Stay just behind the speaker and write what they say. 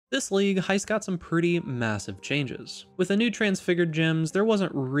This league, Heist got some pretty massive changes. With the new transfigured gems, there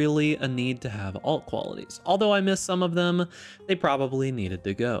wasn't really a need to have alt qualities. Although I missed some of them, they probably needed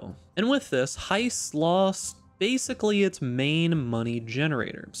to go. And with this, Heist lost basically its main money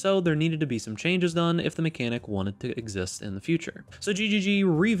generator, so there needed to be some changes done if the mechanic wanted to exist in the future. So GGG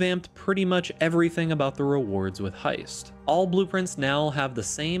revamped pretty much everything about the rewards with Heist. All blueprints now have the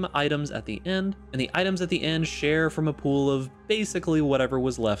same items at the end, and the items at the end share from a pool of basically whatever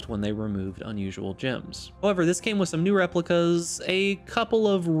was left when they removed unusual gems. However, this came with some new replicas, a couple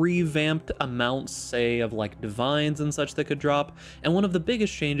of revamped amounts, say, of like divines and such that could drop, and one of the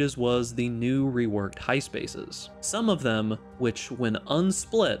biggest changes was the new reworked heist bases. Some of them, which when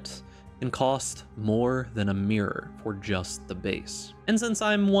unsplit, can cost more than a mirror for just the base. And since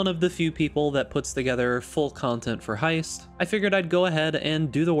I'm one of the few people that puts together full content for Heist, I figured I'd go ahead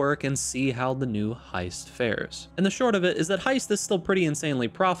and do the work and see how the new Heist fares. And the short of it is that Heist is still pretty insanely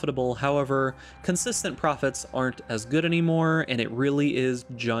profitable, however, consistent profits aren't as good anymore, and it really is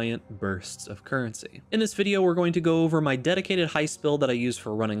giant bursts of currency. In this video, we're going to go over my dedicated Heist build that I use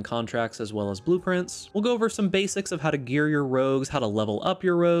for running contracts as well as blueprints. We'll go over some basics of how to gear your rogues, how to level up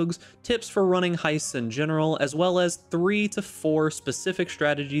your rogues, tips for running heists in general, as well as 3 to 4 specific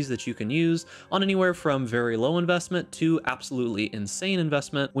strategies that you can use on anywhere from very low investment to absolutely insane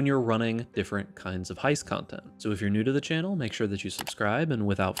investment when you're running different kinds of heist content. So if you're new to the channel, make sure that you subscribe, and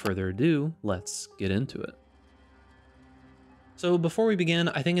without further ado, let's get into it. So before we begin,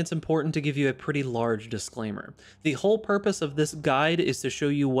 I think it's important to give you a pretty large disclaimer. The whole purpose of this guide is to show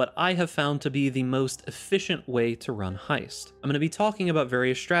you what I have found to be the most efficient way to run Heist. I'm going to be talking about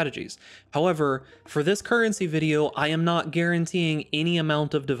various strategies. However, for this currency video, I am not guaranteeing any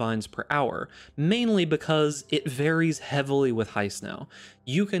amount of divines per hour, mainly because it varies heavily with Heist now.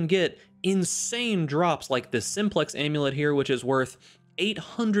 You can get insane drops like this Simplex amulet here, which is worth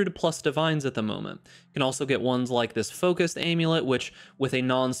 800 plus divines at the moment. You can also get ones like this focused amulet, which with a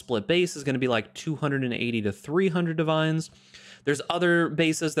non-split base is going to be like 280 to 300 divines. There's other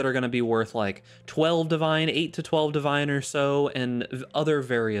bases that are going to be worth like 12 divine, 8 to 12 divine or so, and other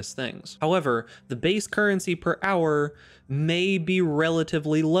various things. However, the base currency per hour may be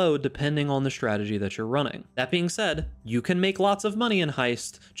relatively low depending on the strategy that you're running. That being said, you can make lots of money in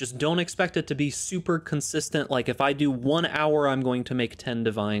Heist, just don't expect it to be super consistent, like if I do 1 hour, I'm going to make 10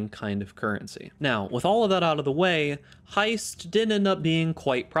 divine kind of currency. Now, with all of that out of the way, Heist did end up being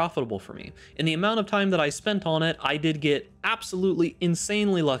quite profitable for me. In the amount of time that I spent on it, I did get absolutely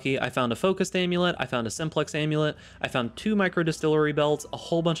insanely lucky. I found a focused amulet, I found a simplex amulet, I found 2 micro distillery belts, a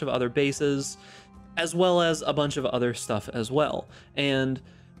whole bunch of other bases, as well as a bunch of other stuff as well. And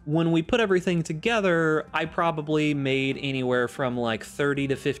when we put everything together, I probably made anywhere from like 30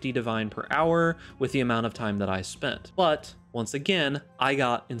 to 50 divine per hour with the amount of time that I spent. But once again, I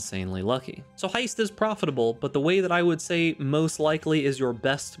got insanely lucky. So Heist is profitable, but the way that I would say most likely is your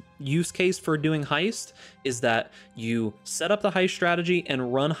best use case for doing Heist is that you set up the Heist strategy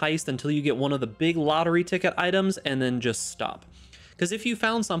and run Heist until you get one of the big lottery ticket items and then just stop. Because if you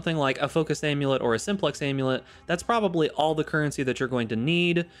found something like a focused amulet or a simplex amulet, that's probably all the currency that you're going to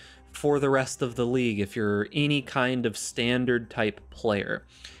need for the rest of the league if you're any kind of standard type player.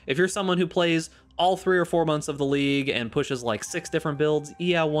 If you're someone who plays all 3 or 4 months of the league and pushes like 6 different builds,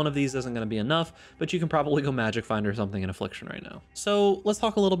 yeah, one of these isn't going to be enough, but you can probably go Magic Find or something in Affliction right now. So let's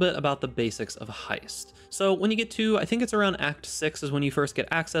talk a little bit about the basics of Heist. So when you get to, I think it's around Act 6 is when you first get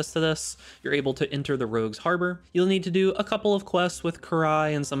access to this, you're able to enter the Rogue's Harbor. You'll need to do a couple of quests with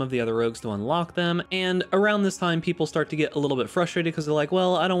Kurai and some of the other rogues to unlock them, and around this time people start to get a little bit frustrated because they're like,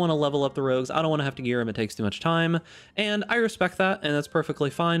 well, I don't want to level up the rogues, I don't want to have to gear them, it takes too much time, and I respect that, and that's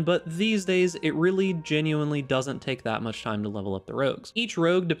perfectly fine, but these days it really genuinely doesn't take that much time to level up the rogues. Each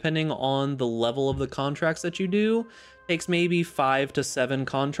rogue, depending on the level of the contracts that you do, takes maybe 5 to 7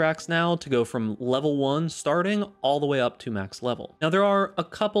 contracts now to go from level 1 starting all the way up to max level. Now there are a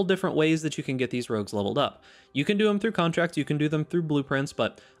couple different ways that you can get these rogues leveled up. You can do them through contracts, you can do them through blueprints,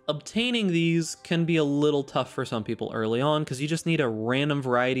 but obtaining these can be a little tough for some people early on because you just need a random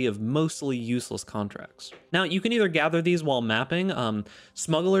variety of mostly useless contracts. Now you can either gather these while mapping.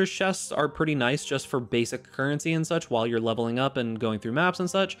 Smuggler's chests are pretty nice just for basic currency and such while you're leveling up and going through maps and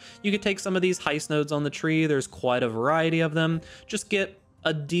such. You could take some of these heist nodes on the tree, there's quite a variety of them. Just get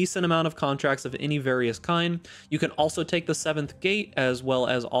a decent amount of contracts of any various kind. You can also take the 7th gate as well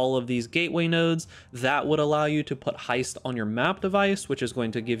as all of these gateway nodes. That would allow you to put Heist on your map device, which is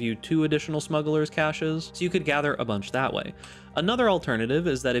going to give you 2 additional smugglers caches. So you could gather a bunch that way. Another alternative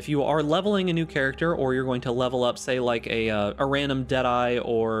is that if you are leveling a new character or you're going to level up, say like a random Deadeye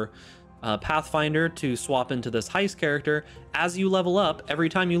or Pathfinder to swap into this Heist character. As you level up, every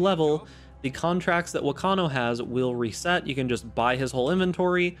time you level, the contracts that Wakano has will reset. You can just buy his whole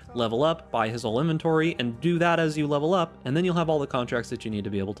inventory, level up, buy his whole inventory, and do that as you level up, and then you'll have all the contracts that you need to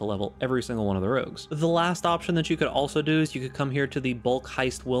be able to level every single one of the rogues. The last option that you could also do is you could come here to the bulk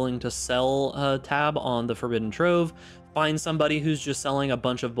Heist willing to sell tab on the Forbidden Trove, find somebody who's just selling a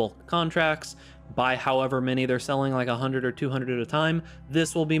bunch of bulk contracts, buy however many they're selling, like 100 or 200 at a time.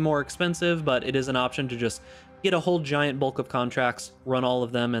 This will be more expensive, but it is an option to just get a whole giant bulk of contracts, run all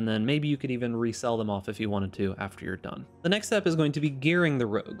of them, and then maybe you could even resell them off if you wanted to after you're done. The next step is going to be gearing the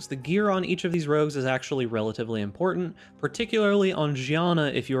rogues. The gear on each of these rogues is actually relatively important, particularly on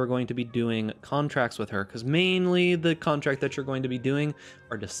Gianna if you are going to be doing contracts with her, because mainly the contract that you're going to be doing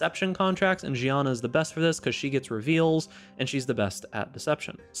are deception contracts, and Gianna is the best for this because she gets reveals and she's the best at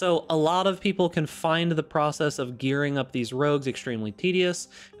deception. So a lot of people can find the process of gearing up these rogues extremely tedious,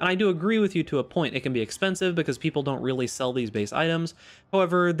 and I do agree with you to a point. It can be expensive because people don't really sell these base items.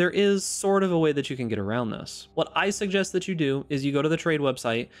 However, there is sort of a way that you can get around this. What I suggest that you do is you go to the trade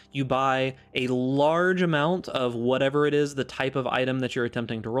website, you buy a large amount of whatever it is, the type of item that you're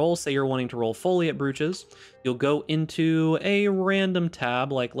attempting to roll. Say you're wanting to roll Foliate Brooches. You'll go into a random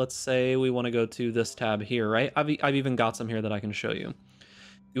tab, like let's say we want to go to this tab here, right? I've even got some here that I can show you.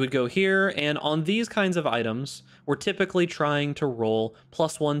 You would go here, and on these kinds of items, we're typically trying to roll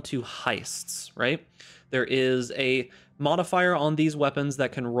 +1 to heists, right? There is a modifier on these weapons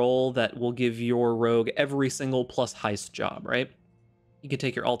that can roll that will give your rogue every single plus heist job, right? You can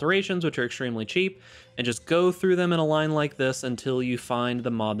take your alterations, which are extremely cheap, and just go through them in a line like this until you find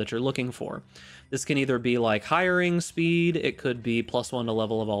the mod that you're looking for. This can either be like hiring speed, it could be +1 to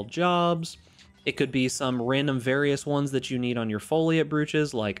level of all jobs, it could be some random various ones that you need on your Foliate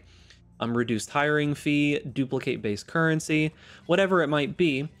Brooches, like reduced hiring fee, duplicate base currency, whatever it might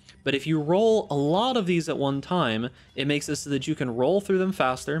be. But if you roll a lot of these at one time, it makes it so that you can roll through them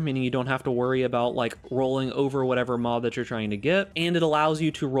faster, meaning you don't have to worry about like rolling over whatever mod that you're trying to get, and it allows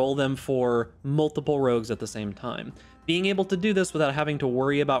you to roll them for multiple rogues at the same time. Being able to do this without having to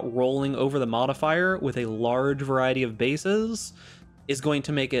worry about rolling over the modifier with a large variety of bases is going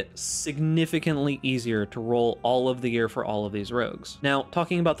to make it significantly easier to roll all of the gear for all of these rogues. Now,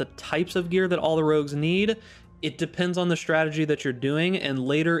 talking about the types of gear that all the rogues need, it depends on the strategy that you're doing, and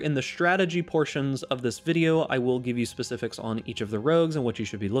later in the strategy portions of this video, I will give you specifics on each of the rogues and what you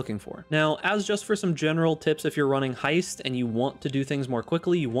should be looking for. Now, as just for some general tips, if you're running Heist and you want to do things more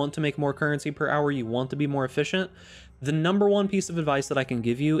quickly, you want to make more currency per hour, you want to be more efficient, the number one piece of advice that I can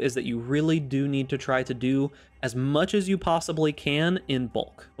give you is that you really do need to try to do as much as you possibly can in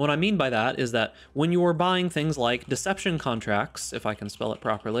bulk. What I mean by that is that when you are buying things like deception contracts, if I can spell it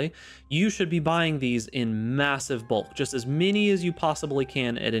properly, you should be buying these in massive bulk, just as many as you possibly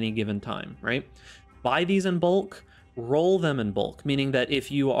can at any given time, right? Buy these in bulk, roll them in bulk, meaning that if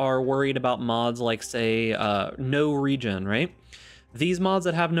you are worried about mods like, say, no regen, right? These mods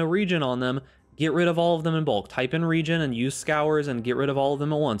that have no regen on them, get rid of all of them in bulk. Type in regen and use scours and get rid of all of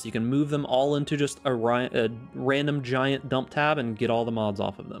them at once. You can move them all into just a random giant dump tab and get all the mods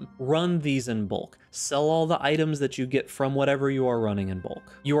off of them. Run these in bulk. Sell all the items that you get from whatever you are running in bulk.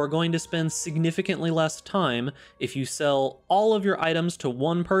 You are going to spend significantly less time if you sell all of your items to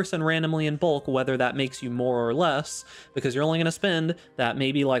one person randomly in bulk, whether that makes you more or less, because you're only going to spend that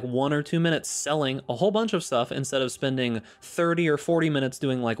maybe like 1 or 2 minutes selling a whole bunch of stuff instead of spending 30 or 40 minutes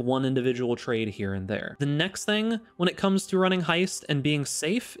doing like one individual trade here and there. The next thing when it comes to running Heist and being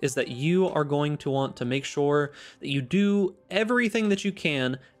safe is that you are going to want to make sure that you do everything that you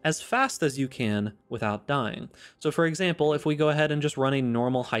can as fast as you can without dying. So for example, if we go ahead and just run a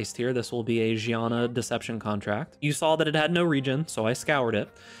normal Heist here, this will be a Gianna deception contract. You saw that it had no regen, so I scoured it.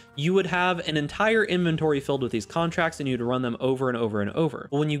 You would have an entire inventory filled with these contracts and you'd run them over and over and over.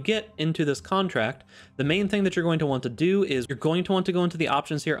 But when you get into this contract, the main thing that you're going to want to do is you're going to want to go into the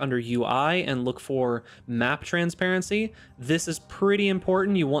options here under UI and look for map transparency. This is pretty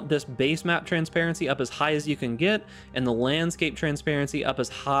important. You want this base map transparency up as high as you can get and the landscape transparency up as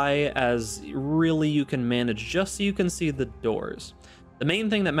high as really you can manage, just so you can see the doors. The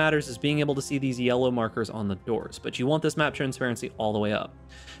main thing that matters is being able to see these yellow markers on the doors, but you want this map transparency all the way up.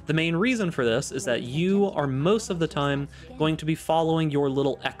 The main reason for this is that you are most of the time going to be following your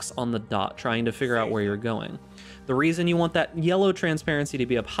little X on the dot, trying to figure out where you're going. The reason you want that yellow transparency to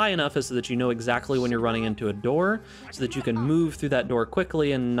be up high enough is so that you know exactly when you're running into a door, so that you can move through that door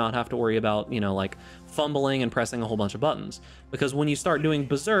quickly and not have to worry about, you know, like fumbling and pressing a whole bunch of buttons. Because when you start doing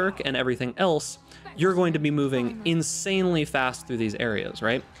Berserk and everything else, you're going to be moving insanely fast through these areas,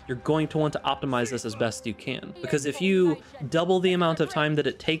 right? You're going to want to optimize this as best you can. Because if you double the amount of time that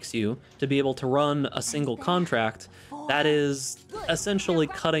it takes you to be able to run a single contract, that is essentially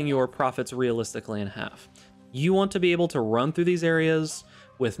cutting your profits realistically in half. You want to be able to run through these areas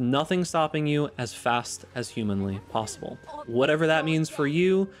with nothing stopping you as fast as humanly possible. Whatever that means for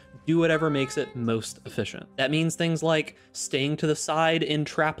you, do whatever makes it most efficient. That means things like staying to the side in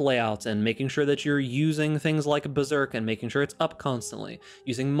trap layouts and making sure that you're using things like Berserk and making sure it's up constantly.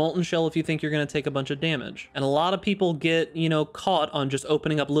 Using Molten Shell if you think you're gonna take a bunch of damage. And a lot of people get, caught on just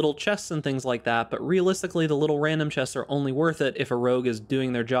opening up little chests and things like that, but realistically the little random chests are only worth it if a rogue is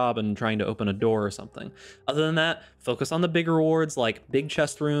doing their job and trying to open a door or something. Other than that, focus on the big rewards like big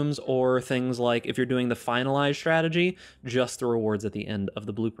chest rooms, or things like, if you're doing the finalized strategy, just the rewards at the end of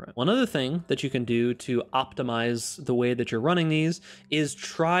the blueprint. One other thing that you can do to optimize the way that you're running these is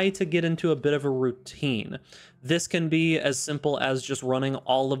try to get into a bit of a routine. This can be as simple as just running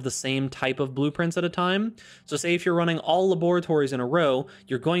all of the same type of blueprints at a time. So say if you're running all laboratories in a row,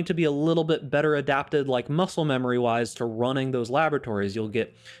 you're going to be a little bit better adapted, like muscle memory wise, to running those laboratories. You'll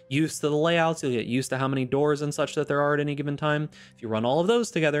get used to the layouts, you'll get used to how many doors and such that there are at any given time. If you run all of those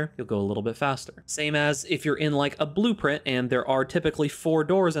together, you'll go a little bit faster. Same as if you're in like a blueprint and there are typically 4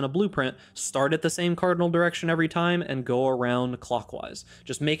 doors in a blueprint, start at the same cardinal direction every time and go around clockwise.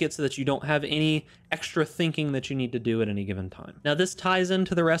 Just make it so that you don't have any extra thinking that you need to do at any given time. Now this ties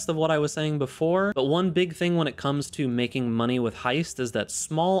into the rest of what I was saying before, but one big thing when it comes to making money with Heist is that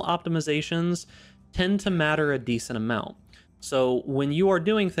small optimizations tend to matter a decent amount. So when you are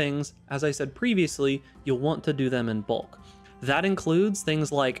doing things, as I said previously, you'll want to do them in bulk. That includes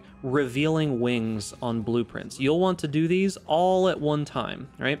things like revealing wings on blueprints. You'll want to do these all at one time,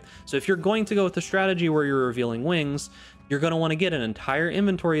 right? So if you're going to go with the strategy where you're revealing wings, you're going to want to get an entire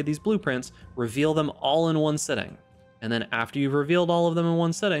inventory of these blueprints, reveal them all in one sitting. And then after you've revealed all of them in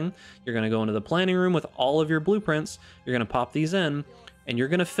one sitting, you're going to go into the planning room with all of your blueprints, you're going to pop these in, and you're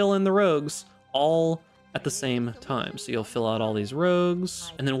going to fill in the rogues all at the same time. So you'll fill out all these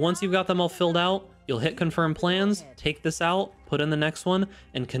rogues, and then once you've got them all filled out, you'll hit confirm plans, take this out, put in the next one,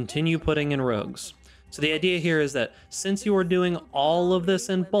 and continue putting in rogues. So the idea here is that since you are doing all of this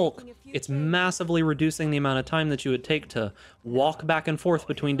in bulk, it's massively reducing the amount of time that you would take to walk back and forth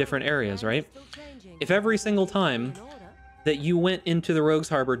between different areas, right? If every single time that you went into the Rogue's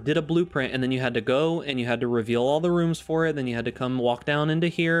Harbor, did a blueprint, and then you had to go and you had to reveal all the rooms for it, then you had to come walk down into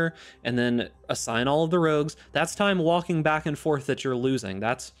here and then assign all of the rogues, that's time walking back and forth that you're losing.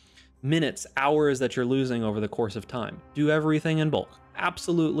 That's minutes, hours that you're losing over the course of time. Do everything in bulk.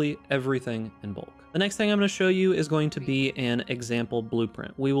 Absolutely everything in bulk. The next thing I'm going to show you is going to be an example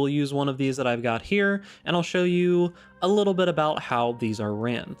blueprint. We will use one of these that I've got here, and I'll show you a little bit about how these are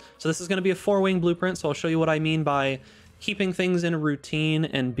ran. So this is going to be a 4-wing blueprint, so I'll show you what I mean by keeping things in routine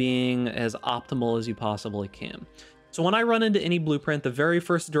and being as optimal as you possibly can. So when I run into any blueprint, the very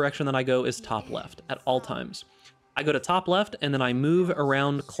first direction that I go is top left at all times. I go to top left and then I move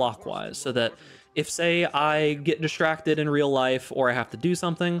around clockwise so that if, say, I get distracted in real life or I have to do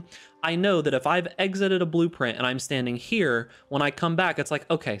something, I know that if I've exited a blueprint and I'm standing here, when I come back, it's like,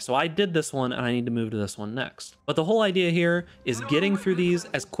 okay, so I did this one and I need to move to this one next. But the whole idea here is getting through these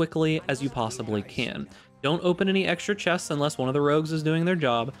as quickly as you possibly can. Don't open any extra chests unless one of the rogues is doing their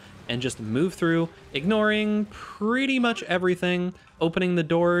job, and just move through, ignoring pretty much everything, opening the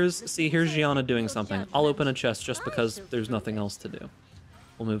doors. See, here's Gianna doing something. I'll open a chest just because there's nothing else to do.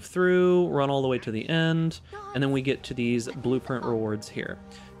 We'll move through, run all the way to the end, and then we get to these blueprint rewards here.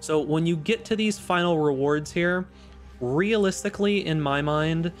 So when you get to these final rewards here, realistically, in my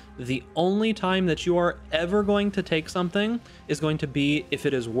mind, the only time that you are ever going to take something is going to be if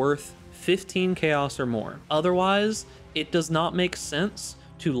it is worth 15 chaos or more. Otherwise, it does not make sense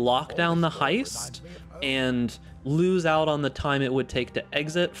to lock down the heist and lose out on the time it would take to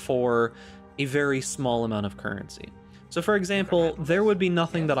exit for a very small amount of currency. So for example, there would be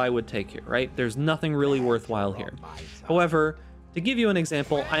nothing that I would take here, right? There's nothing really worthwhile here. However, to give you an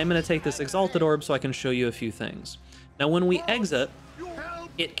example, I'm going to take this Exalted Orb so I can show you a few things. Now when we exit,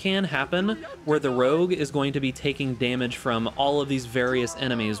 it can happen where the rogue is going to be taking damage from all of these various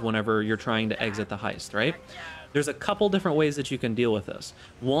enemies whenever you're trying to exit the heist, right? There's a couple different ways that you can deal with this.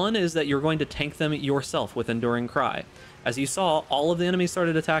 One is that you're going to tank them yourself with Enduring Cry. As you saw, all of the enemies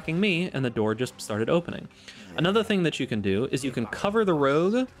started attacking me and the door just started opening. Another thing that you can do is you can cover the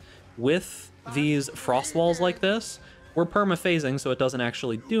rogue with these frost walls like this. We're perma-phasing, so it doesn't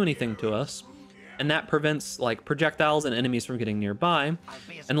actually do anything to us. and that prevents like projectiles and enemies from getting nearby.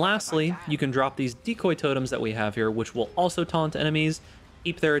 And lastly, you can drop these decoy totems that we have here, which will also taunt enemies,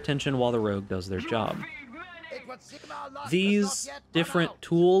 keep their attention while the rogue does their job. These different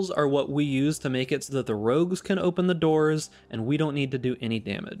tools are what we use to make it so that the rogues can open the doors and we don't need to do any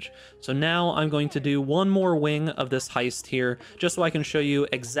damage. So now I'm going to do one more wing of this heist here, just so I can show you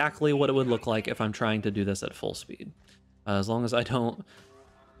exactly what it would look like if I'm trying to do this at full speed. As long as I don't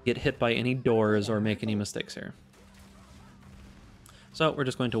get hit by any doors or make any mistakes here. So we're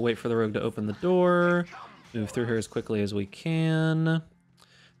just going to wait for the rogue to open the door, move through here as quickly as we can.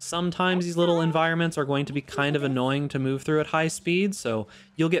 Sometimes these little environments are going to be kind of annoying to move through at high speed, so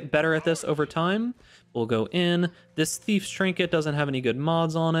you'll get better at this over time. We'll go in. This Thief's Trinket doesn't have any good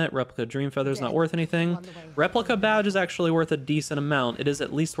mods on it. Replica Dream Feather's not worth anything. Replica Badge is actually worth a decent amount. It is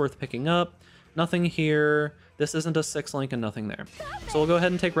at least worth picking up. Nothing here. This isn't a 6-link and nothing there. So we'll go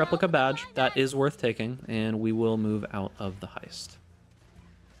ahead and take Replica Badge. That is worth taking, and we will move out of the heist.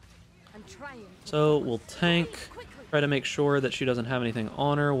 So we'll tank. Try to make sure that she doesn't have anything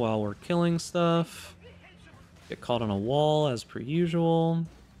on her while we're killing stuff. Get caught on a wall as per usual.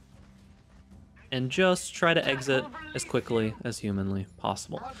 And just try to exit as quickly as humanly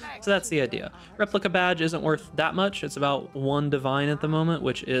possible. So that's the idea. Replica Badge isn't worth that much. It's about 1 divine at the moment,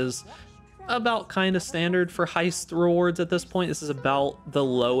 which is about kind of standard for heist rewards at this point. This is about the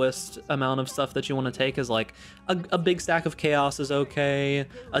lowest amount of stuff that you want to take, is like a big stack of chaos is okay,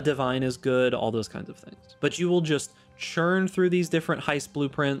 a divine is good, all those kinds of things. But you will just churn through these different heist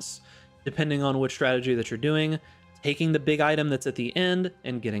blueprints depending on which strategy that you're doing, taking the big item that's at the end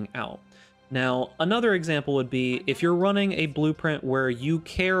and getting out. Now, another example would be if you're running a blueprint where you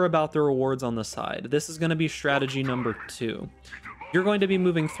care about the rewards on the side. This is going to be strategy number 2. You're going to be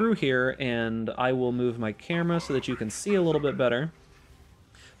moving through here, and I will move my camera so that you can see a little bit better.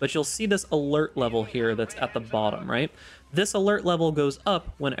 But you'll see this alert level here that's at the bottom, right? This alert level goes up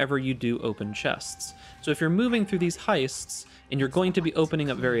whenever you do open chests. So if you're moving through these heists, and you're going to be opening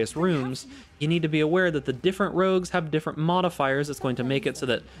up various rooms, you need to be aware that the different rogues have different modifiers that's going to make it so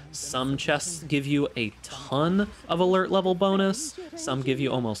that some chests give you a ton of alert level bonus, some give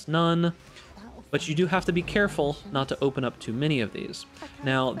you almost none. But you do have to be careful not to open up too many of these.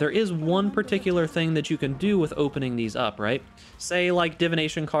 Now, there is one particular thing that you can do with opening these up, right? Say like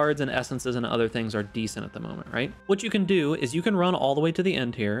divination cards and essences and other things are decent at the moment, right? What you can do is you can run all the way to the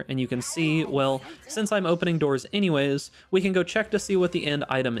end here, and you can see, well, since I'm opening doors anyways, we can go check to see what the end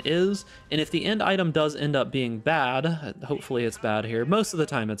item is. And if the end item does end up being bad, hopefully it's bad here. Most of the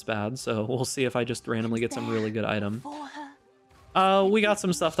time it's bad, so we'll see if I just randomly get some really good item. We got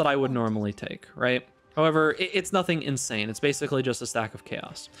some stuff that I would normally take, right? However, it's nothing insane. It's basically just a stack of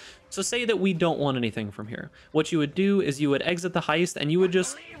chaos. So say that we don't want anything from here. What you would do is you would exit the heist and you would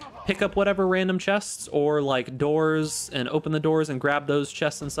just pick up whatever random chests or like doors and open the doors and grab those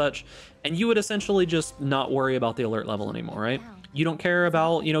chests and such. And you would essentially just not worry about the alert level anymore, right? You don't care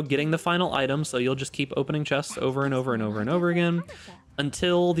about, you know, getting the final item. So you'll just keep opening chests over and over and over and over again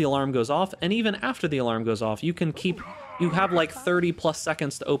until the alarm goes off. And even after the alarm goes off, you can keep... You have like 30 plus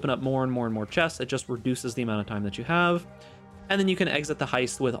seconds to open up more and more and more chests. It just reduces the amount of time that you have. And then you can exit the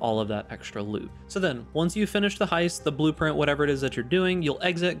heist with all of that extra loot. So then, once you finish the heist, the blueprint, whatever it is that you're doing, you'll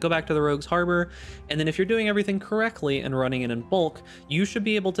exit, go back to the Rogue's Harbor, and then if you're doing everything correctly and running it in bulk, you should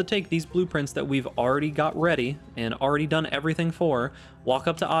be able to take these blueprints that we've already got ready and already done everything for, walk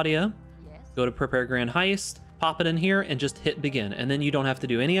up to Adia, go to Prepare Grand Heist, pop it in here, and just hit begin. And then you don't have to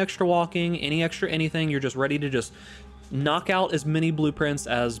do any extra walking, any extra anything. You're just ready to just knock out as many blueprints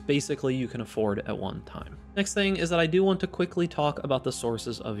as basically you can afford at one time. Next thing is that I do want to quickly talk about the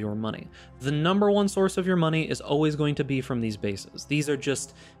sources of your money. The number one source of your money is always going to be from these bases. These are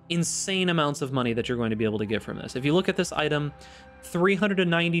just insane amounts of money that you're going to be able to get from this. If you look at this item,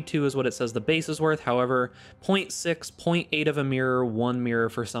 392 is what it says the base is worth. However, 0.6, 0.8 of a mirror, 1 mirror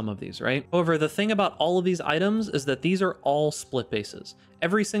for some of these, right? However, the thing about all of these items is that these are all split bases.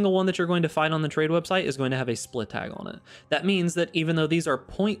 Every single one that you're going to find on the trade website is going to have a split tag on it. That means that even though these are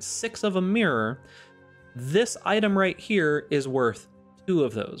 0.6 of a mirror, this item right here is worth 2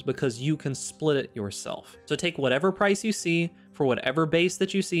 of those because you can split it yourself. So take whatever price you see for whatever base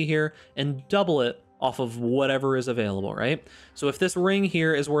that you see here and double it off of whatever is available, right? So if this ring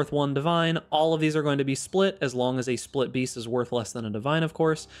here is worth 1 divine, all of these are going to be split as long as a split beast is worth less than a divine, of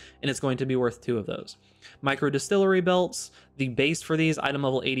course, and it's going to be worth 2 of those. Micro distillery belts, the base for these, item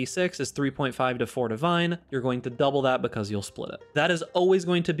level 86, is 3.5 to 4 divine. You're going to double that because you'll split it. That is always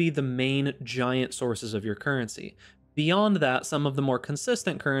going to be the main giant sources of your currency. Beyond that, some of the more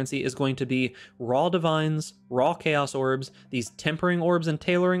consistent currency is going to be raw divines, raw chaos orbs, these tempering orbs and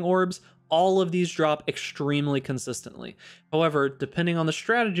tailoring orbs. all of these drop extremely consistently. However, depending on the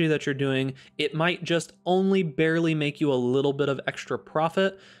strategy that you're doing, it might just only barely make you a little bit of extra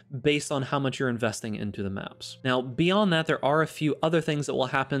profit based on how much you're investing into the maps. Now, beyond that, there are a few other things that will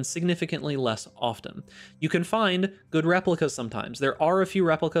happen significantly less often. You can find good replicas sometimes. There are a few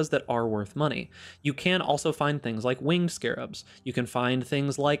replicas that are worth money. You can also find things like winged scarabs. You can find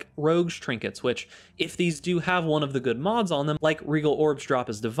things like rogues trinkets, which, if these do have one of the good mods on them, like Regal Orbs drop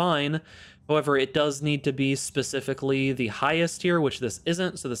as divine. However, it does need to be specifically the highest tier, which this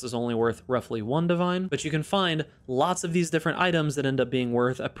isn't, so this is only worth roughly 1 divine. But you can find lots of these different items that end up being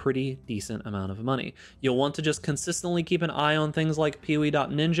worth a pretty decent amount of money. You'll want to just consistently keep an eye on things like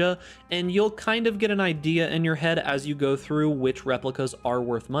Peewee.Ninja, and you'll kind of get an idea in your head as you go through which replicas are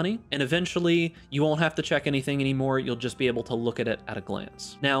worth money. And eventually, you won't have to check anything anymore, you'll just be able to look at it at a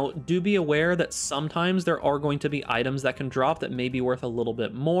glance. Now, do be aware that sometimes there are going to be items that can drop that may be worth a little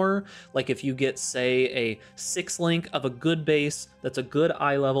bit more, like if you get, say, a 6 link of a good base that's a good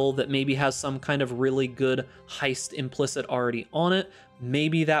eye level that maybe has some kind of really good heist implicit already on it,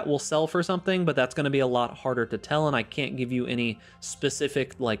 maybe that will sell for something, but that's going to be a lot harder to tell, and I can't give you any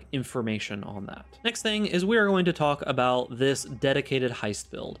specific information on that. Next thing is we are going to talk about this dedicated heist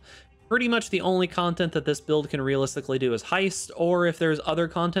build. Pretty much the only content that this build can realistically do is heist, or if there's other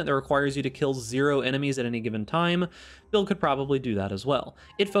content that requires you to kill 0 enemies at any given time, build could probably do that as well.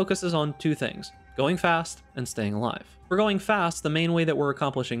 It focuses on 2 things, going fast and staying alive. For going fast, the main way that we're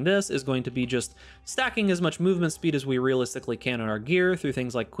accomplishing this is going to be just stacking as much movement speed as we realistically can on our gear through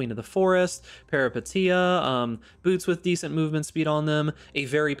things like Queen of the Forest, Peripatia, boots with decent movement speed on them, a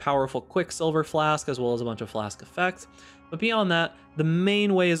very powerful Quicksilver Flask, as well as a bunch of Flask effect. But beyond that, the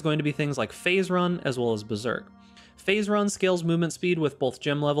main way is going to be things like Phase Run as well as Berserk. Phase Run scales movement speed with both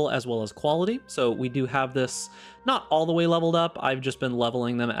gem level as well as quality, so we do have this not all the way leveled up. I've just been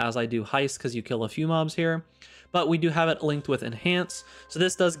leveling them as I do Heist because you kill a few mobs here, but we do have it linked with Enhance, so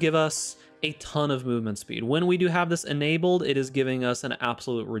this does give us a ton of movement speed. When we do have this enabled, it is giving us an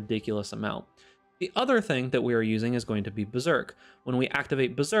absolute ridiculous amount. The other thing that we are using is going to be Berserk. When we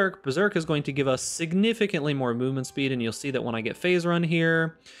activate Berserk, Berserk is going to give us significantly more movement speed, and you'll see that when I get Phase Run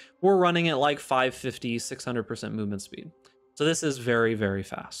here, we're running at like 550, 600% movement speed. So this is very, very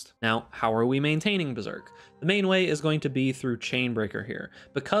fast. Now, how are we maintaining Berserk? The main way is going to be through Chainbreaker here.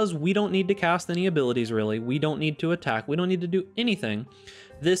 Because we don't need to cast any abilities really, we don't need to attack, we don't need to do anything,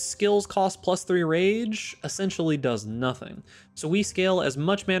 this skills cost +3 rage essentially does nothing. So we scale as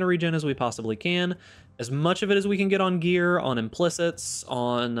much mana regen as we possibly can, as much of it as we can get on gear, on implicits,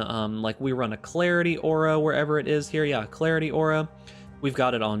 on like we run a clarity aura wherever it is here, yeah, clarity aura. We've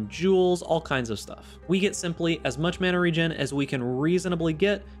got it on jewels, all kinds of stuff. We get simply as much mana regen as we can reasonably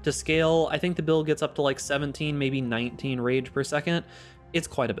get to scale. I think the build gets up to like 17, maybe 19 rage per second. It's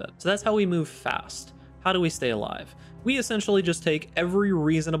quite a bit. So that's how we move fast. How do we stay alive? We essentially just take every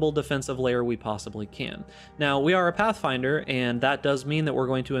reasonable defensive layer we possibly can. Now, we are a Pathfinder, and that does mean that we're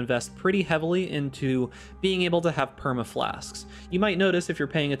going to invest pretty heavily into being able to have perma flasks. You might notice if you're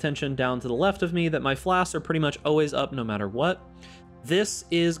paying attention down to the left of me that my flasks are pretty much always up no matter what. This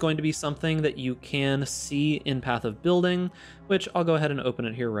is going to be something that you can see in Path of Building, which I'll go ahead and open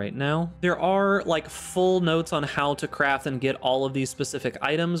it here right now. There are like full notes on how to craft and get all of these specific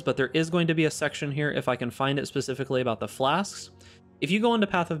items, but there is going to be a section here, if I can find it specifically, about the flasks. If you go into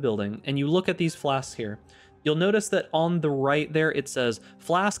Path of Building and you look at these flasks here, you'll notice that on the right there, it says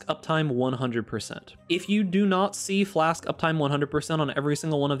Flask Uptime 100%. If you do not see Flask Uptime 100% on every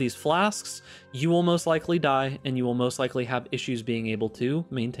single one of these flasks, you will most likely die, and you will most likely have issues being able to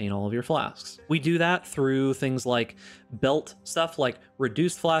maintain all of your flasks. We do that through things like belt stuff like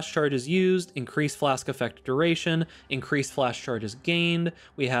reduced flash charges used, increased flask effect duration, increased flash charges gained.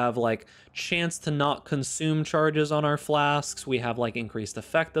 We have like chance to not consume charges on our flasks. We have like increased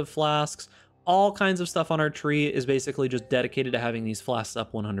effect of flasks. All kinds of stuff on our tree is basically just dedicated to having these flasks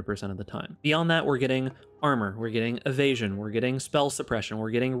up 100% of the time. Beyond that, we're getting armor, we're getting evasion, we're getting spell suppression,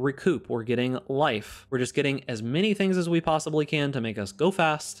 we're getting recoup, we're getting life. We're just getting as many things as we possibly can to make us go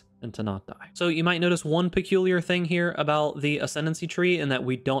fast and to not die. So you might notice one peculiar thing here about the Ascendancy tree in that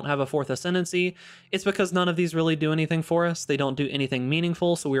we don't have a 4th Ascendancy. It's because none of these really do anything for us. They don't do anything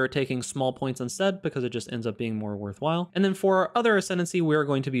meaningful, so we are taking small points instead because it just ends up being more worthwhile. And then for our other Ascendancy, we're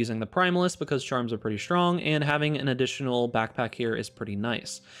going to be using the Primalist because charms are pretty strong, and having an additional backpack here is pretty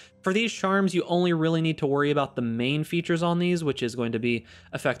nice. For these charms, you only really need to worry about the main features on these, which is going to be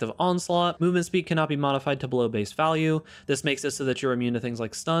effective onslaught. Movement speed cannot be modified to below base value. This makes it so that you're immune to things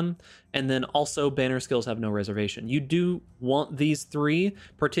like stun. them. And then also banner skills have no reservation. You do want these three,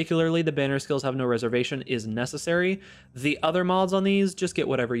 particularly the banner skills have no reservation is necessary. The other mods on these, just get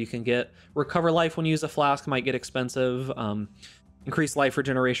whatever you can get. Recover life when you use a flask might get expensive. Increased life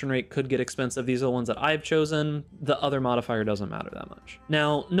regeneration rate could get expensive. These are the ones that I've chosen. The other modifier doesn't matter that much.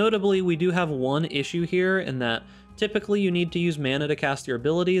 Now, notably, we do have one issue here in that typically you need to use mana to cast your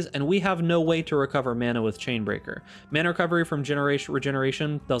abilities, and we have no way to recover mana with Chainbreaker. Mana recovery from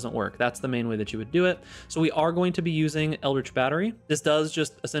regeneration doesn't work. That's the main way that you would do it. So we are going to be using Eldritch Battery. This does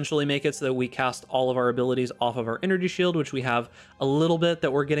just essentially make it so that we cast all of our abilities off of our energy shield, which we have a little bit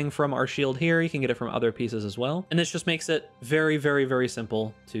that we're getting from our shield here. You can get it from other pieces as well. And this just makes it very, very, very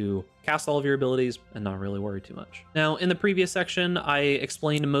simple to cast all of your abilities and not really worry too much. Now, in the previous section, I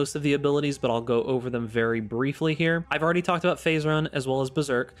explained most of the abilities, but I'll go over them very briefly here. I've already talked about Phase Run as well as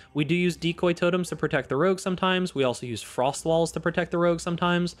Berserk. We do use Decoy Totems to protect the rogue sometimes. We also use Frost Walls to protect the rogue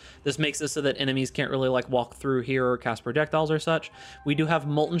sometimes. This makes it so that enemies can't really like walk through here or cast projectiles or such. We do have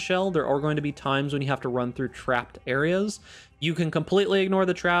Molten Shell. There are going to be times when you have to run through trapped areas. You can completely ignore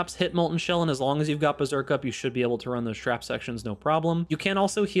the traps, hit Molten Shell, and as long as you've got Berserk up, you should be able to run those trap sections no problem. You can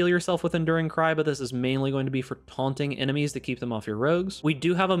also heal yourself with Enduring Cry, but this is mainly going to be for taunting enemies to keep them off your rogues. We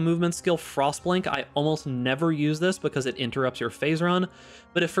do have a movement skill, Frostblink. I almost never use this because it interrupts your phase run,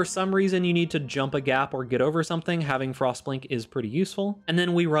 but if for some reason you need to jump a gap or get over something, having Frostblink is pretty useful. And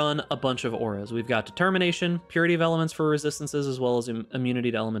then we run a bunch of auras. We've got Determination, Purity of Elements for resistances, as well as immunity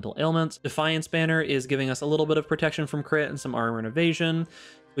to elemental ailments. Defiance Banner is giving us a little bit of protection from crit and some armor and evasion.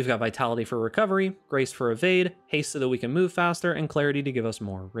 We've got Vitality for recovery, Grace for evade, Haste so that we can move faster, and Clarity to give us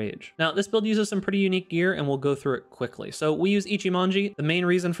more rage. Now, this build uses some pretty unique gear, and we'll go through it quickly. So we use Ichimonji. The main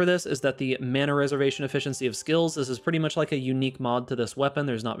reason for this is that the mana reservation efficiency of skills, this is pretty much like a unique mod to this weapon.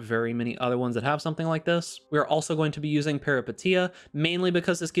 There's not very many other ones that have something like this. We are also going to be using Peripatia, mainly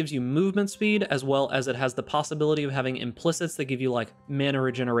because this gives you movement speed, as well as it has the possibility of having implicits that give you like mana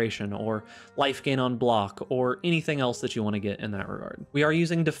regeneration or life gain on block or anything else that you want to get in that regard. We are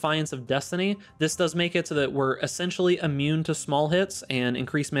using Defiance of Destiny. This does make it so that we're essentially immune to small hits, and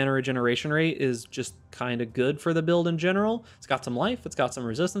increased mana regeneration rate is just kind of good for the build in general. It's got some life, it's got some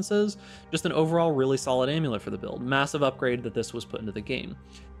resistances, just an overall really solid amulet for the build. Massive upgrade that this was put into the game.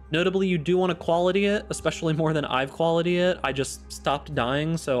 Notably, you do want to quality it, especially more than I've quality it. I just stopped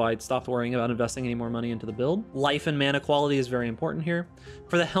dying, so I stopped worrying about investing any more money into the build. Life and mana quality is very important here.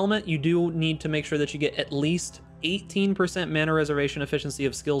 For the helmet, you do need to make sure that you get at least 18% mana reservation efficiency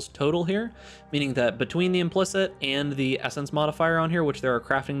of skills total here, meaning that between the implicit and the essence modifier on here, which there are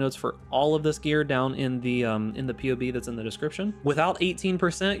crafting notes for all of this gear down in the POB that's in the description. Without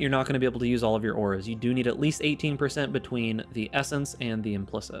 18%, you're not going to be able to use all of your auras. You do need at least 18% between the essence and the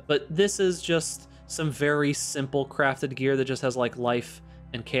implicit. But this is just some very simple crafted gear that just has like life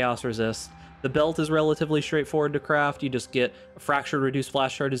and chaos resist. The belt is relatively straightforward to craft. You just get a fractured reduced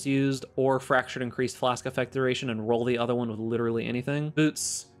flash charge used, or fractured increased flask effect duration, and roll the other one with literally anything.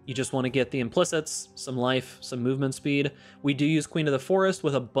 Boots, you just want to get the implicits, some life, some movement speed. We do use Queen of the Forest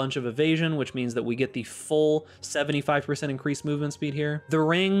with a bunch of evasion, which means that we get the full 75% increased movement speed here. The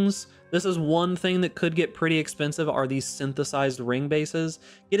rings, this is one thing that could get pretty expensive, are these synthesized ring bases.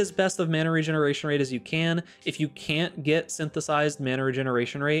 Get as best of mana regeneration rate as you can. If you can't get synthesized mana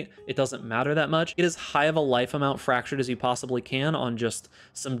regeneration rate, it doesn't matter that much. Get as high of a life amount fractured as you possibly can on just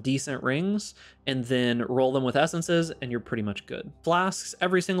some decent rings, and then roll them with essences, and you're pretty much good. Flasks,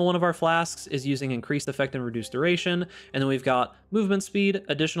 every single one of our flasks is using increased effect and reduced duration, and then we've got movement speed,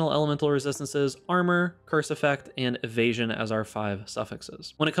 additional elemental resistances, armor, curse effect, and evasion as our 5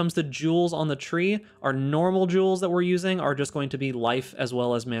 suffixes. When it comes to jewels on the tree, our normal jewels that we're using are just going to be life as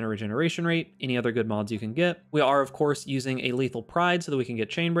well as mana regeneration rate, any other good mods you can get. We are, of course, using a lethal pride so that we can get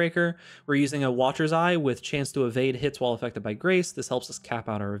Chainbreaker. We're using a Watcher's Eye with chance to evade hits while affected by grace. This helps us cap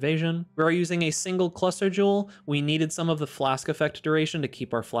out our evasion. We are using a single cluster jewel. We needed some of the flask effect duration to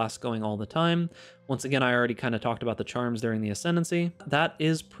keep our flask going all the time. Once again, I already kind of talked about the charms during the Ascendancy. That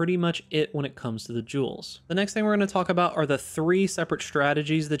is pretty much it when it comes to the jewels. The next thing we're going to talk about are the 3 separate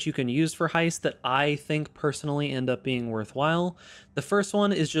strategies that you can use for Heist that I think personally end up being worthwhile. The first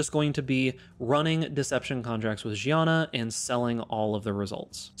one is just going to be running deception contracts with Gianna and selling all of the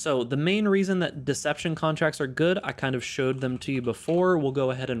results. So the main reason that deception contracts are good, I kind of showed them to you before. We'll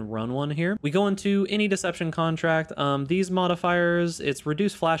go ahead and run one here. We go into any deception contract. These modifiers, it's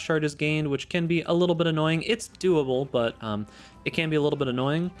reduced flash charges gained, which can be a little bit annoying. It's doable, but it can be a little bit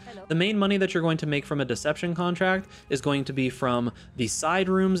annoying. The main money that you're going to make from a deception contract is going to be from the side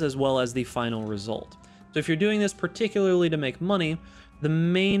rooms as well as the final result. So if you're doing this particularly to make money, The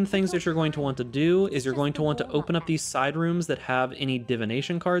main things that you're going to want to do is you're going to want to open up these side rooms that have any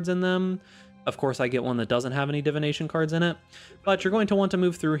divination cards in them. Of course, I get one that doesn't have any divination cards in it, but you're going to want to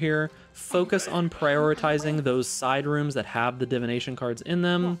move through here, focus on prioritizing those side rooms that have the divination cards in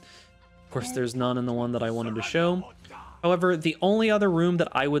them. Of course, there's none in the one that I wanted to show. However, the only other room that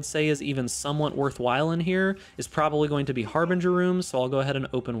I would say is even somewhat worthwhile in here is probably going to be Harbinger rooms, so I'll go ahead and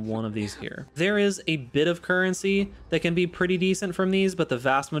open one of these here. There is a bit of currency that can be pretty decent from these, but the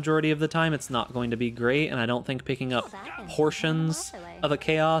vast majority of the time it's not going to be great, and I don't think picking up portions of a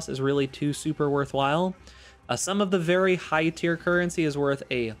chaos is really too super worthwhile. Some of the very high tier currency is worth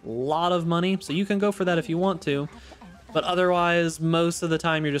a lot of money, so you can go for that if you want to. But otherwise, most of the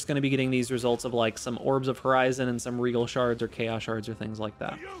time, you're just going to be getting these results of like some Orbs of Horizon and some Regal Shards or Chaos Shards or things like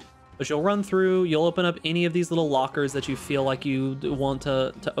that. But you'll run through, you'll open up any of these little lockers that you feel like you want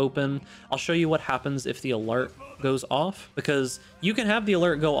to open. I'll show you what happens if the alert goes off, because you can have the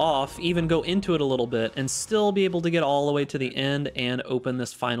alert go off, even go into it a little bit, and still be able to get all the way to the end and open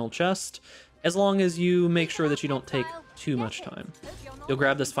this final chest, as long as you make sure that you don't take too much time. You'll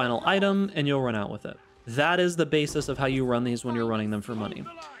grab this final item and you'll run out with it. That is the basis of how you run these when you're running them for money.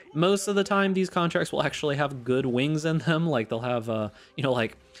 Most of the time, these contracts will actually have good wings in them. Like they'll have, you know,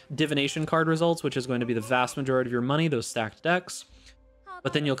 like divination card results, which is going to be the vast majority of your money, those stacked decks.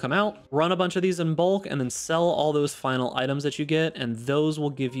 But then you'll come out, run a bunch of these in bulk, and then sell all those final items that you get. And those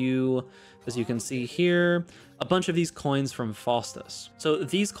will give you, as you can see here, a bunch of these coins from Faustus. So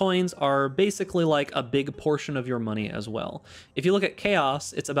these coins are basically like a big portion of your money as well. If you look at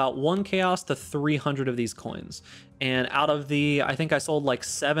Chaos, it's about 1 Chaos to 300 of these coins. And out of the, I think I sold like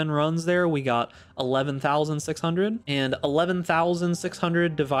 7 runs there, we got 11,600. And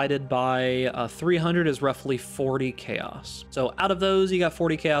 11,600 divided by 300 is roughly 40 Chaos. So out of those, you got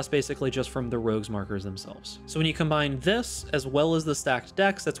 40 Chaos basically just from the Rogues markers themselves. So when you combine this as well as the stacked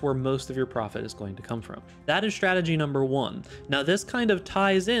decks, that's where most of your profit is going to come from. That is strategy number 1. Now this kind of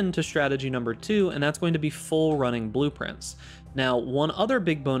ties into strategy number 2, and that's going to be full running blueprints. Now, one other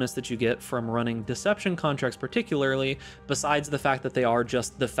big bonus that you get from running deception contracts particularly, besides the fact that they are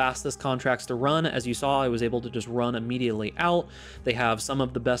just the fastest contracts to run, as you saw, I was able to just run immediately out. They have some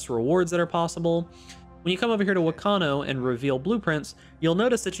of the best rewards that are possible. When you come over here to Wakano and reveal blueprints, you'll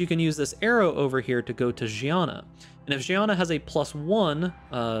notice that you can use this arrow over here to go to Gianna. And if Gianna has a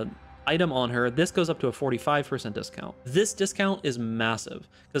 +1 item on her, this goes up to a 45% discount. This discount is massive,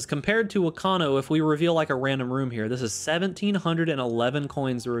 because compared to Wakano, if we reveal like a random room here, this is 1,711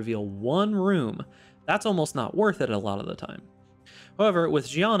 coins to reveal one room. That's almost not worth it a lot of the time. However, with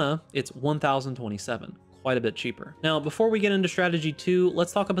Gianna, it's 1,027. Quite a bit cheaper. Now, before we get into strategy 2,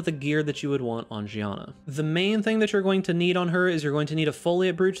 let's talk about the gear that you would want on Gianna. The main thing that you're going to need on her is you're going to need a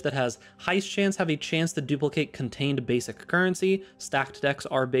foliate brooch that has heist chance, have a chance to duplicate contained basic currency. Stacked decks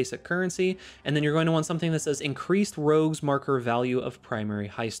are basic currency. And then you're going to want something that says increased rogues marker value of primary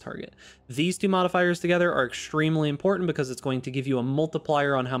heist target. These two modifiers together are extremely important because it's going to give you a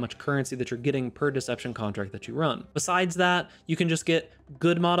multiplier on how much currency that you're getting per deception contract that you run. Besides that, you can just get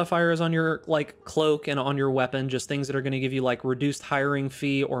good modifiers on your like cloak and on your weapon, just things that are going to give you like reduced hiring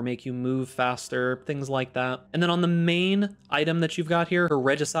fee or make you move faster, things like that. And then on the main item that you've got here, her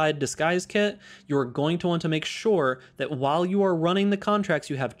Regicide Disguise Kit, you're going to want to make sure that while you are running the contracts,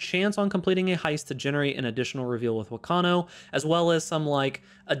 you have chance on completing a heist to generate an additional reveal with Wakano, as well as some like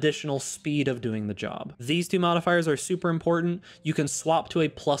additional speed of doing the job. These two modifiers are super important. You can swap to a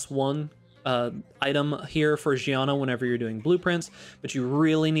 +1 item here for Gianna whenever you're doing blueprints, but you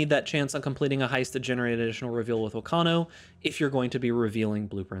really need that chance on completing a heist to generate an additional reveal with Wakano if you're going to be revealing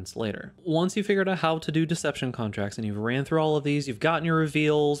blueprints later. Once you figured out how to do deception contracts and you've ran through all of these, you've gotten your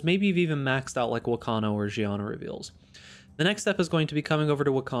reveals, maybe you've even maxed out like Wakano or Gianna reveals. The next step is going to be coming over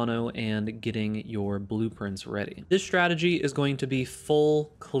to Wakano and getting your blueprints ready. This strategy is going to be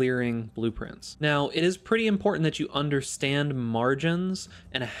full clearing blueprints. Now, it is pretty important that you understand margins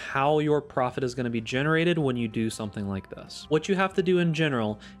and how your profit is going to be generated when you do something like this. What you have to do in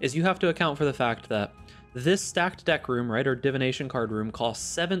general is you have to account for the fact that this stacked deck room, right, or divination card room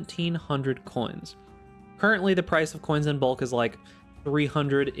costs 1,700 coins. Currently, the price of coins in bulk is like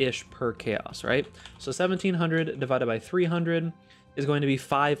 300-ish per chaos, right? So 1,700 divided by 300 is going to be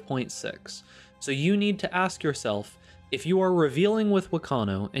 5.6. So you need to ask yourself, if you are revealing with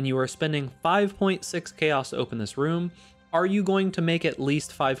Wakano and you are spending 5.6 chaos to open this room, are you going to make at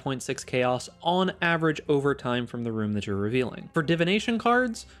least 5.6 chaos on average over time from the room that you're revealing? For divination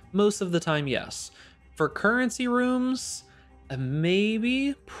cards, most of the time, yes. For currency rooms,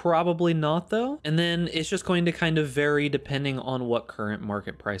 Maybe, probably not though. And then it's just going to kind of vary depending on what current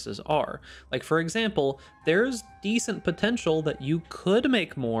market prices are. Like for example, there's decent potential that you could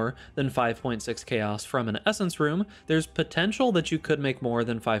make more than 5.6 chaos from an essence room. There's potential that you could make more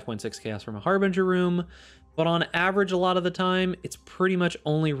than 5.6 chaos from a harbinger room. But on average, a lot of the time, it's pretty much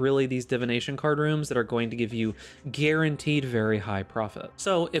only really these divination card rooms that are going to give you guaranteed very high profit.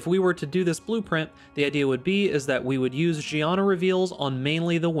 So if we were to do this blueprint, the idea would be is that we would use Gianna reveals on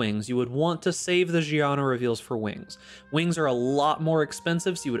mainly the wings. You would want to save the Gianna reveals for wings. Wings are a lot more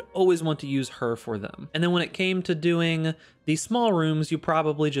expensive, so you would always want to use her for them. And then when it came to doing these small rooms, you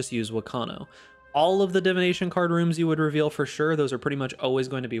probably just use Wakano. All of the divination card rooms you would reveal for sure. Those are pretty much always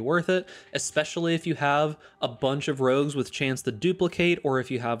going to be worth it, especially if you have a bunch of rogues with chance to duplicate, or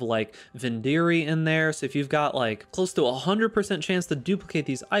if you have like Vendiri in there. So if you've got like close to 100% chance to duplicate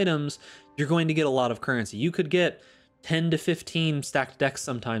these items, you're going to get a lot of currency. You could get 10 to 15 stacked decks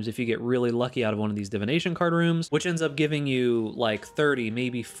sometimes if you get really lucky out of one of these divination card rooms, which ends up giving you like 30,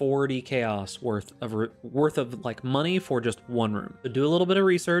 maybe 40 chaos worth of like money for just one room. So do a little bit of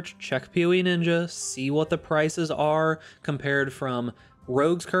research, check PoE Ninja, see what the prices are compared from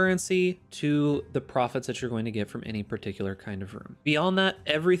rogues currency to the profits that you're going to get from any particular kind of room. Beyond that,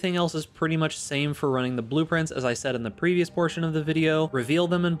 everything else is pretty much same for running the blueprints. As I said in the previous portion of the video, reveal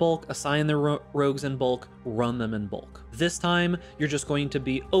them in bulk, assign the rogues in bulk, run them in bulk. This time, you're just going to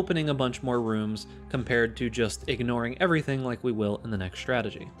be opening a bunch more rooms compared to just ignoring everything like we will in the next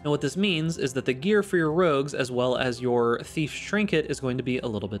strategy. Now what this means is that the gear for your rogues as well as your thief's trinket is going to be a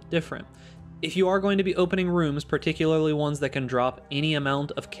little bit different. If you are going to be opening rooms, particularly ones that can drop any amount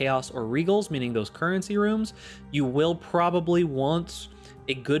of chaos or regals, meaning those currency rooms, you will probably want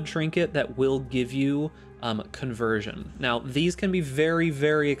a good trinket that will give you conversion. Now, these can be very,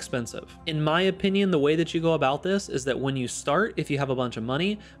 very expensive. In my opinion, the way that you go about this is that when you start, if you have a bunch of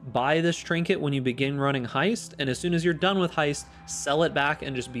money, buy this trinket when you begin running Heist, and as soon as you're done with Heist, sell it back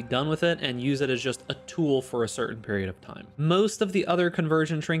and just be done with it and use it as just a tool for a certain period of time. Most of the other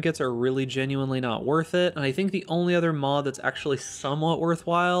conversion trinkets are really genuinely not worth it, and I think the only other mod that's actually somewhat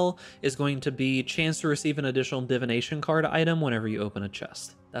worthwhile is going to be chance to receive an additional divination card item whenever you open a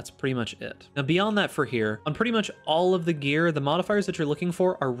chest. That's pretty much it. Now beyond that for here, on pretty much all of the gear, the modifiers that you're looking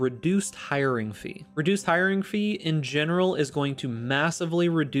for are reduced hiring fee. Reduced hiring fee in general is going to massively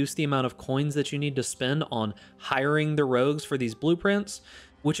reduce the amount of coins that you need to spend on hiring the rogues for these blueprints,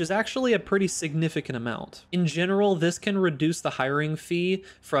 which is actually a pretty significant amount. In general, this can reduce the hiring fee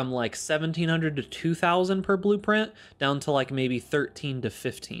from like 1,700 to 2,000 per blueprint down to like maybe 13 to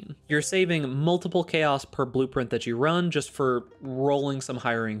 15. You're saving multiple chaos per blueprint that you run just for rolling some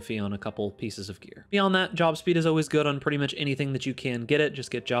hiring fee on a couple pieces of gear. Beyond that, job speed is always good on pretty much anything that you can get it.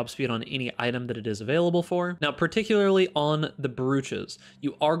 Just get job speed on any item that it is available for. Now, particularly on the brooches,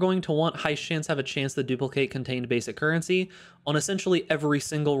 you are going to want Heist Chance have a chance to duplicate contained basic currency on essentially every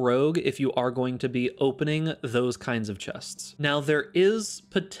single rogue if you are going to be opening those kinds of chests. Now, there is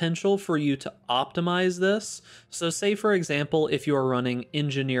potential for you to optimize this. So say, for example, if you are running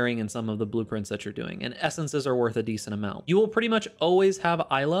engineering in some of the blueprints that you're doing, and essences are worth a decent amount, you will pretty much always have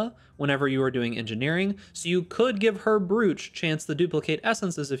Isla whenever you are doing engineering, so you could give her brooch chance to duplicate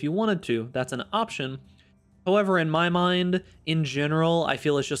essences if you wanted to. That's an option. However, in my mind, in general, I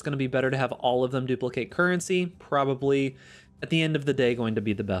feel it's just going to be better to have all of them duplicate currency, probably at the end of the day going to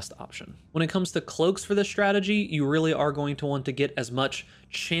be the best option. When it comes to cloaks for this strategy, you really are going to want to get as much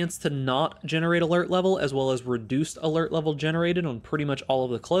chance to not generate alert level as well as reduced alert level generated on pretty much all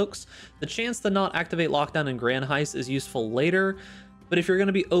of the cloaks. The chance to not activate lockdown and grand heist is useful later, but if you're going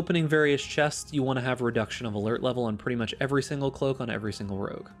to be opening various chests, you want to have reduction of alert level on pretty much every single cloak on every single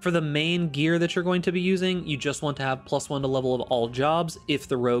rogue. For the main gear that you're going to be using, you just want to have +1 to level of all jobs if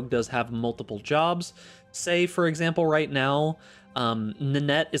the rogue does have multiple jobs. Say, for example, right now,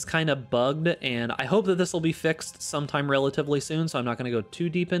 Nanette is kind of bugged, and I hope that this will be fixed sometime relatively soon, so I'm not going to go too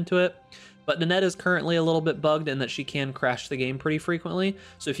deep into it. But Nanette is currently a little bit bugged in that she can crash the game pretty frequently.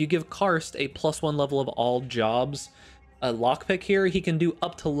 So if you give Karst a +1 level of all jobs lockpick here, he can do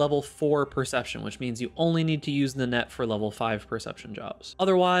up to level 4 perception, which means you only need to use the net for level 5 perception jobs.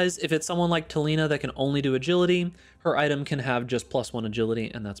 Otherwise, if it's someone like Talina that can only do agility, her item can have just +1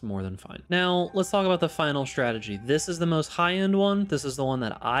 agility, and that's more than fine. Now, let's talk about the final strategy. This is the most high-end one. This is the one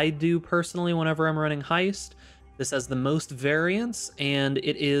that I do personally whenever I'm running Heist. This has the most variance, and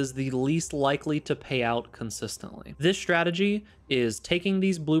it is the least likely to pay out consistently. This strategy is taking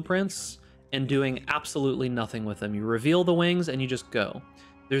these blueprints and doing absolutely nothing with them. You reveal the wings and you just go.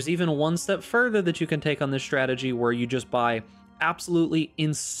 There's even one step further that you can take on this strategy where you just buy absolutely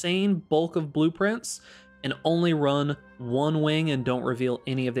insane bulk of blueprints and only run one wing and don't reveal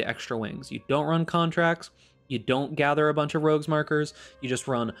any of the extra wings. You don't run contracts, you don't gather a bunch of rogues markers, you just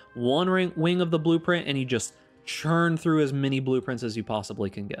run one wing of the blueprint and you just churn through as many blueprints as you possibly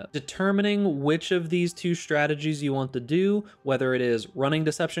can get. Determining which of these two strategies you want to do, whether it is running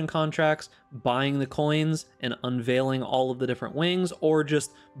deception contracts, buying the coins and unveiling all of the different wings, or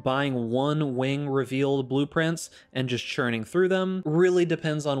just buying one wing revealed blueprints and just churning through them, really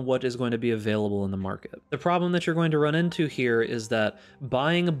depends on what is going to be available in the market. The problem that you're going to run into here is that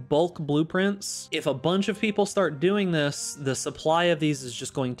buying bulk blueprints, if a bunch of people start doing this, the supply of these is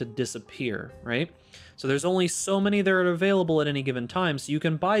just going to disappear, right? So there's only so many that are available at any given time, so you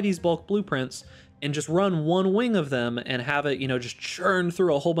can buy these bulk blueprints and just run one wing of them and have it, you know, just churn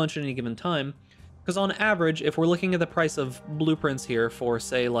through a whole bunch at any given time. Because on average, if we're looking at the price of blueprints here for,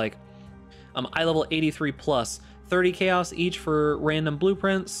 say, like eye level 83 plus, 30 chaos each for random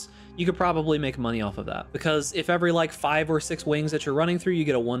blueprints, you could probably make money off of that. Because if every like 5 or 6 wings that you're running through, you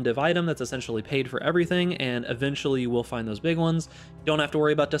get a 1 div item that's essentially paid for everything, and eventually you will find those big ones. You don't have to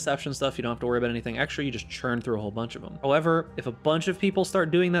worry about deception stuff, you don't have to worry about anything extra, you just churn through a whole bunch of them. However, if a bunch of people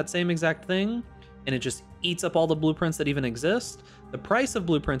start doing that same exact thing, and it just eats up all the blueprints that even exist, the price of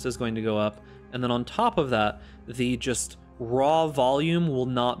blueprints is going to go up, and then on top of that, the just raw volume will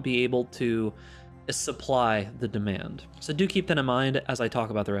not be able to supply the demand. So do keep that in mind as I talk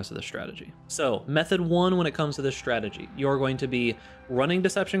about the rest of the strategy. So method 1 when it comes to this strategy, you're going to be running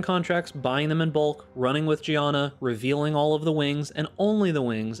deception contracts, buying them in bulk, running with Gianna, revealing all of the wings and only the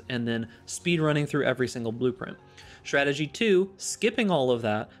wings, and then speed running through every single blueprint. Strategy 2, skipping all of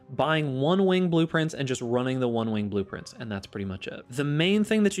that, buying one wing blueprints and just running the one wing blueprints, and that's pretty much it. The main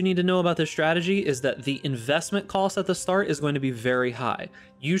thing that you need to know about this strategy is that the investment cost at the start is going to be very high.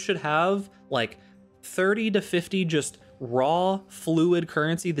 You should have like 30 to 50 just raw fluid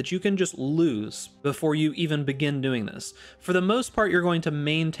currency that you can just lose before you even begin doing this. For the most part, you're going to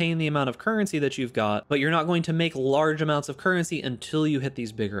maintain the amount of currency that you've got, but you're not going to make large amounts of currency until you hit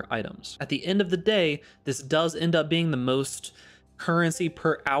these bigger items. At the end of the day, this does end up being the most currency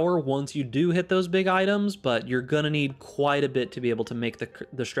per hour once you do hit those big items, but you're gonna need quite a bit to be able to make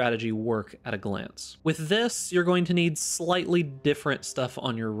the strategy work at a glance. With this, you're going to need slightly different stuff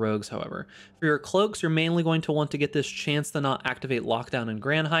on your rogues, however. For your cloaks, you're mainly going to want to get this chance to not activate lockdown and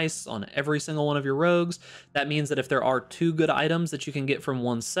grand heists on every single one of your rogues. That means that if there are 2 good items that you can get from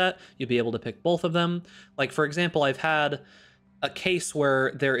one set, you'll be able to pick both of them. Like for example, I've had a case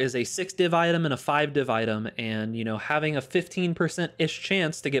where there is a 6 div item and a 5 div item, and you know, having a 15%-ish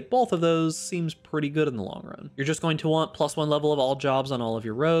chance to get both of those seems pretty good in the long run. You're just going to want +1 level of all jobs on all of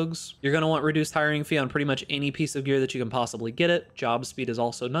your rogues. You're going to want reduced hiring fee on pretty much any piece of gear that you can possibly get it. Job speed is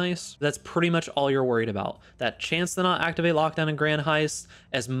also nice. That's pretty much all you're worried about. That chance to not activate lockdown and grand heist,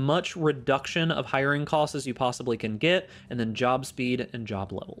 as much reduction of hiring costs as you possibly can get, and then job speed and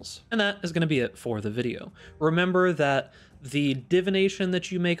job levels. And that is going to be it for the video. Remember that the divination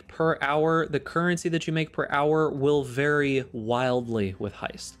that you make per hour, the currency that you make per hour will vary wildly with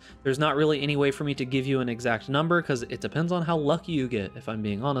Heist. There's not really any way for me to give you an exact number because it depends on how lucky you get, if I'm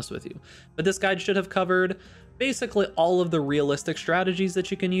being honest with you. But this guide should have covered basically all of the realistic strategies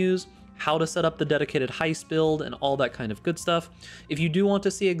that you can use, how to set up the dedicated heist build, and all that kind of good stuff. If you do want to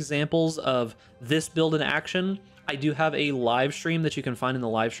see examples of this build in action, I do have a live stream that you can find in the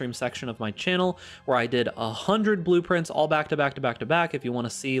live stream section of my channel where I did 100 blueprints all back to back to back to back. If you want to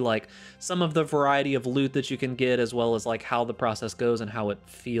see like some of the variety of loot that you can get, as well as like how the process goes and how it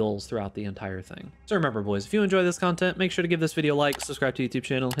feels throughout the entire thing. So remember boys, if you enjoy this content, make sure to give this video a like, subscribe to the YouTube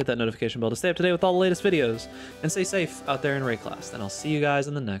channel, hit that notification bell to stay up to date with all the latest videos, and stay safe out there in raid class. And I'll see you guys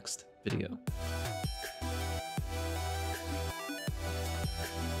in the next video.